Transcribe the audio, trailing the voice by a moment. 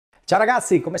Ciao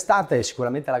ragazzi, come state?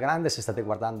 Sicuramente alla grande se state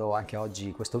guardando anche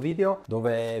oggi questo video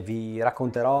dove vi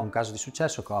racconterò un caso di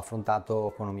successo che ho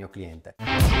affrontato con un mio cliente.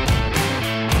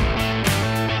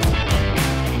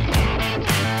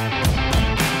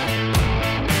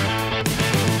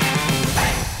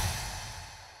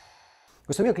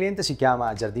 Questo mio cliente si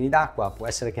chiama Giardini d'Acqua, può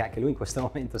essere che anche lui in questo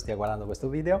momento stia guardando questo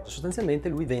video. Sostanzialmente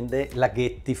lui vende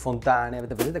laghetti, fontane,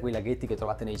 avete presente quei laghetti che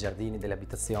trovate nei giardini delle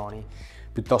abitazioni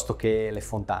piuttosto che le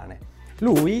fontane.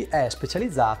 Lui è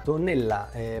specializzato nella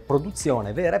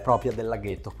produzione vera e propria del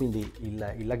laghetto, quindi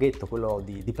il laghetto, quello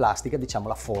di plastica, diciamo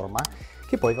la forma,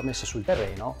 che poi va messa sul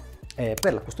terreno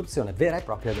per la costruzione vera e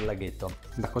propria del laghetto.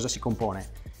 Da cosa si compone?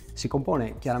 Si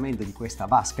compone chiaramente di questa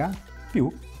vasca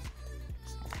più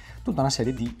tutta una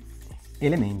serie di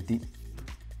elementi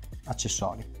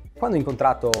accessori. Quando ho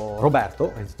incontrato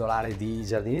Roberto, il titolare di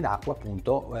Giardini d'Acqua,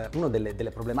 appunto, una delle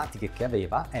problematiche che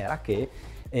aveva era che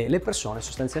le persone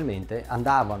sostanzialmente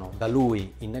andavano da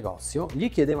lui in negozio, gli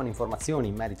chiedevano informazioni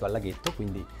in merito al laghetto,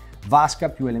 quindi vasca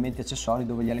più elementi accessori,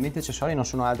 dove gli elementi accessori non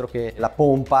sono altro che la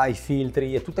pompa, i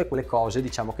filtri e tutte quelle cose,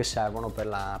 diciamo, che servono per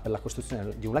la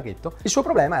costruzione di un laghetto. Il suo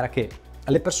problema era che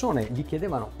le persone gli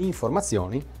chiedevano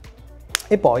informazioni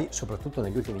e poi, soprattutto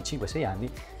negli ultimi 5-6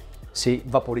 anni, si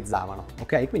vaporizzavano,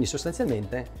 ok? Quindi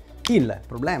sostanzialmente il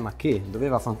problema che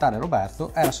doveva affrontare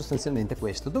Roberto era sostanzialmente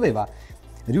questo: doveva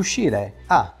riuscire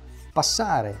a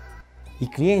passare i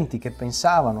clienti che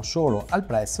pensavano solo al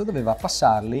prezzo, doveva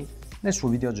passarli nel suo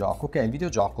videogioco, che è il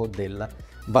videogioco del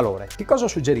valore. Che cosa ho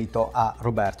suggerito a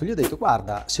Roberto? Gli ho detto: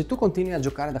 guarda, se tu continui a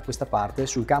giocare da questa parte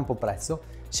sul campo prezzo,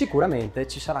 sicuramente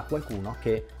ci sarà qualcuno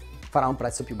che farà un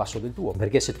prezzo più basso del tuo,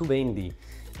 perché se tu vendi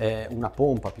una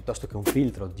pompa piuttosto che un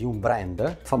filtro di un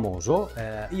brand famoso,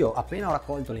 io appena ho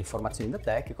raccolto le informazioni da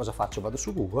te, che cosa faccio? Vado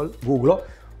su Google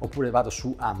oppure vado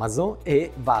su Amazon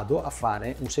e vado a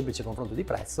fare un semplice confronto di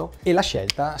prezzo e la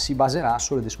scelta si baserà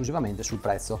solo ed esclusivamente sul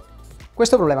prezzo.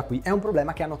 Questo problema qui è un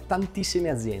problema che hanno tantissime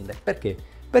aziende. Perché?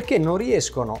 Perché non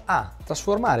riescono a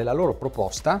trasformare la loro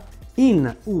proposta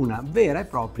in una vera e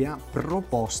propria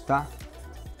proposta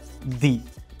di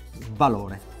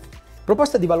valore.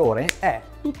 Proposta di valore è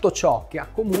tutto ciò che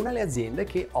accomuna le aziende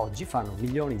che oggi fanno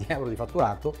milioni di euro di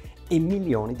fatturato e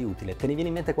milioni di utile. Te ne viene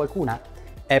in mente qualcuna?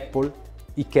 Apple,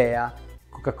 Ikea,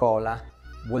 Coca-Cola,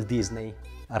 Walt Disney,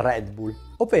 Red Bull,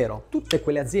 ovvero tutte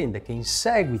quelle aziende che in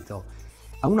seguito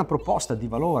a una proposta di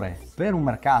valore per un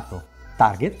mercato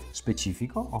target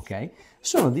specifico, ok,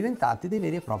 sono diventati dei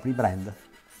veri e propri brand.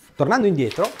 Tornando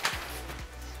indietro,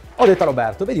 ho detto a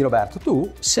Roberto: vedi Roberto,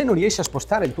 tu se non riesci a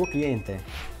spostare il tuo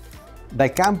cliente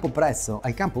dal campo prezzo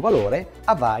al campo valore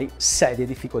avrai serie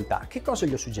difficoltà. Che cosa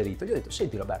gli ho suggerito? Gli ho detto: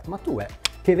 senti Roberto, ma tu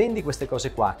che vendi queste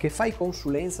cose qua, che fai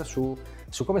consulenza su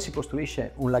come si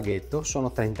costruisce un laghetto,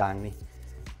 sono 30 anni.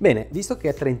 Bene, visto che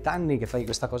è 30 anni che fai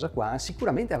questa cosa qua,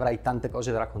 sicuramente avrai tante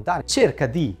cose da raccontare. Cerca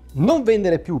di non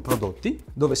vendere più prodotti,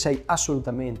 dove sei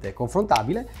assolutamente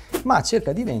confrontabile, ma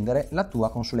cerca di vendere la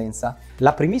tua consulenza.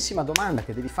 La primissima domanda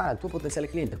che devi fare al tuo potenziale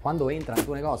cliente quando entra nel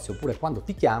tuo negozio oppure quando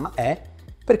ti chiama è: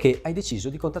 perché hai deciso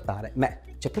di contattare me?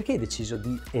 Cioè, perché hai deciso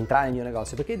di entrare nel mio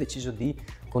negozio? Perché hai deciso di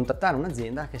contattare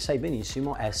un'azienda che sai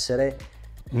benissimo essere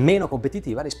meno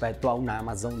competitiva rispetto a un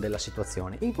Amazon della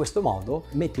situazione? In questo modo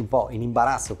metti un po' in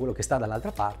imbarazzo quello che sta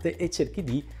dall'altra parte e cerchi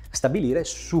di stabilire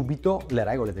subito le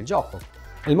regole del gioco.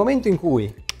 Nel momento in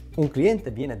cui un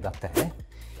cliente viene da te,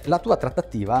 la tua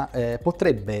trattativa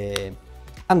potrebbe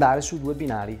andare su due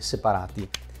binari separati.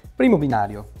 Primo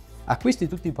binario: acquisti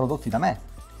tutti i prodotti da me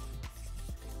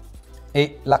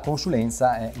e la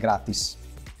consulenza è gratis.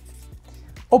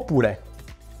 Oppure: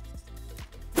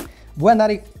 vuoi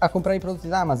andare a comprare i prodotti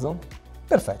da Amazon?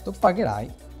 Perfetto,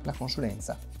 pagherai la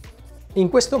consulenza. In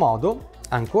questo modo,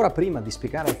 ancora prima di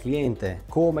spiegare al cliente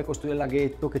come costruire il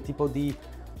laghetto, che tipo di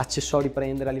accessori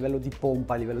prendere a livello di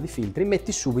pompa, a livello di filtri,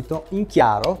 metti subito in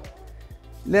chiaro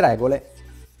le regole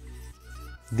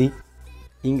di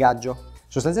ingaggio.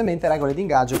 Sostanzialmente regole di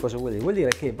ingaggio cosa vuol dire? Vuol dire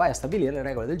che vai a stabilire le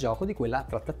regole del gioco di quella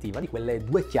trattativa, di quelle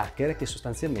due chiacchiere che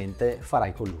sostanzialmente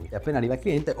farai con lui. E appena arriva il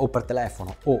cliente, o per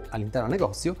telefono o all'interno del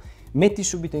negozio, metti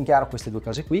subito in chiaro queste due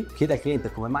cose qui, chiedi al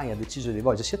cliente come mai ha deciso di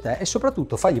rivolgersi a te e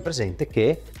soprattutto fagli presente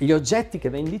che gli oggetti che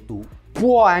vendi tu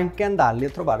può anche andarli a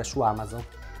trovare su Amazon.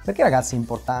 Perché ragazzi è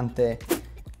importante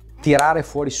tirare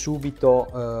fuori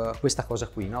subito questa cosa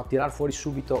qui, no? Tirare fuori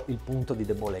subito il punto di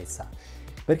debolezza.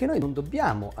 Perché noi non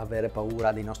dobbiamo avere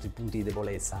paura dei nostri punti di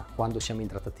debolezza quando siamo in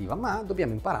trattativa, ma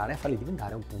dobbiamo imparare a farli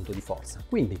diventare un punto di forza.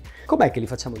 Quindi, com'è che li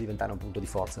facciamo diventare un punto di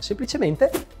forza?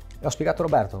 Semplicemente, l'ho spiegato a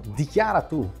Roberto, dichiara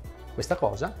tu questa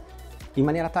cosa in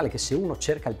maniera tale che se uno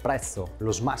cerca il prezzo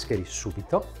lo smascheri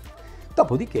subito,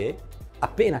 dopodiché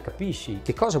appena capisci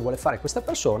che cosa vuole fare questa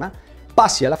persona,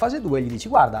 passi alla fase 2 e gli dici: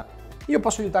 guarda, io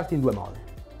posso aiutarti in due modi.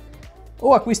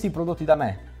 O acquisti i prodotti da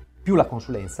me più la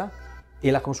consulenza,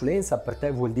 e la consulenza per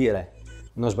te vuol dire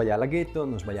non sbagliare laghetto,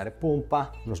 non sbagliare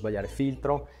pompa, non sbagliare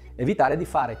filtro, evitare di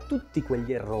fare tutti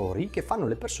quegli errori che fanno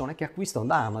le persone che acquistano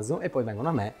da Amazon e poi vengono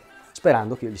a me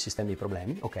sperando che io gli sistemi i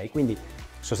problemi, ok? Quindi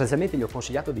sostanzialmente gli ho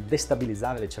consigliato di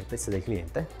destabilizzare le certezze del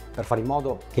cliente per fare in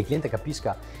modo che il cliente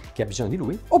capisca che ha bisogno di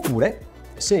lui. Oppure,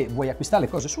 se vuoi acquistare le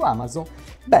cose su Amazon,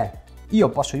 beh, io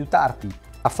posso aiutarti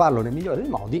a farlo nel migliore dei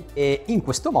modi, e in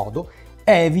questo modo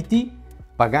eviti,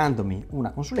 pagandomi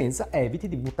una consulenza, eviti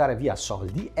di buttare via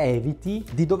soldi, eviti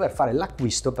di dover fare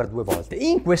l'acquisto per due volte.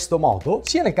 In questo modo,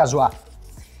 sia nel caso A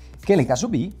che nel caso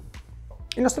B,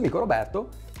 il nostro amico Roberto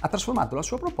ha trasformato la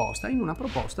sua proposta in una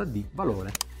proposta di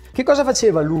valore. Che cosa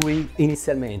faceva lui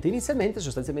inizialmente? Inizialmente,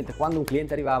 sostanzialmente, quando un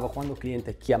cliente arrivava, quando un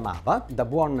cliente chiamava, da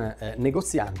buon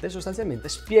negoziante, sostanzialmente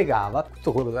spiegava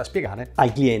tutto quello che doveva spiegare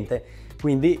al cliente.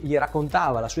 Quindi gli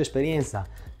raccontava la sua esperienza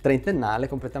trentennale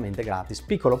completamente gratis.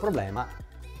 Piccolo problema: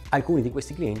 alcuni di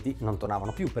questi clienti non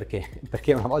tornavano più.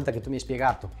 Perché una volta che tu mi hai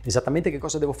spiegato esattamente che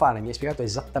cosa devo fare, mi hai spiegato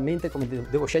esattamente come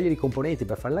devo scegliere i componenti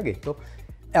per fare il laghetto,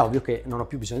 è ovvio che non ho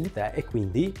più bisogno di te e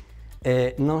quindi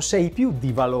non sei più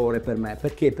di valore per me.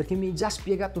 Perché? Perché mi hai già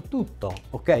spiegato tutto,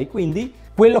 ok? Quindi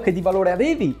quello che di valore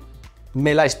avevi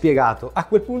me l'hai spiegato. A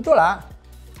quel punto là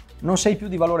non sei più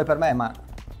di valore per me, ma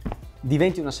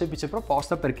diventi una semplice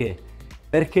proposta. Perché?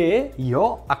 Perché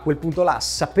io a quel punto là,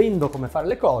 sapendo come fare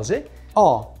le cose,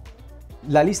 ho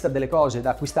la lista delle cose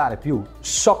da acquistare più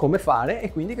so come fare,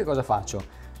 e quindi che cosa faccio?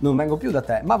 Non vengo più da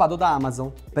te, ma vado da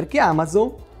Amazon, perché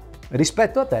Amazon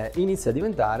rispetto a te inizia a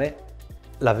diventare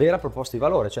la vera proposta di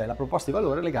valore, cioè la proposta di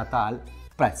valore legata al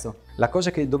prezzo. La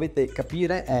cosa che dovete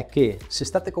capire è che se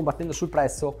state combattendo sul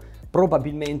prezzo,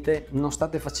 probabilmente non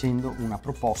state facendo una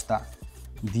proposta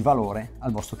di valore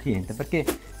al vostro cliente, perché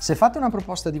se fate una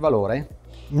proposta di valore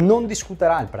non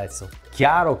discuterà il prezzo.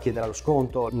 Chiaro, chiederà lo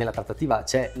sconto, nella trattativa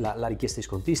c'è la richiesta di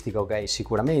scontistica, ok?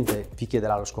 Sicuramente ti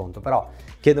chiederà lo sconto, però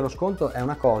chiedere lo sconto è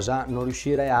una cosa, non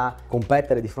riuscire a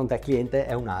competere di fronte al cliente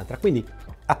è un'altra. Quindi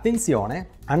attenzione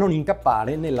a non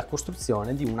incappare nella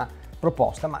costruzione di una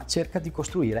proposta, ma cerca di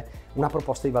costruire una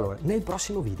proposta di valore. Nel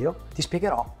prossimo video ti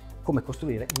spiegherò come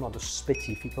costruire in modo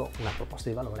specifico una proposta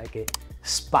di valore che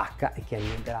spacca e che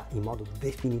annienterà in modo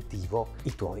definitivo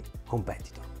i tuoi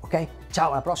competitor. Ok?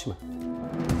 Ciao, alla prossima!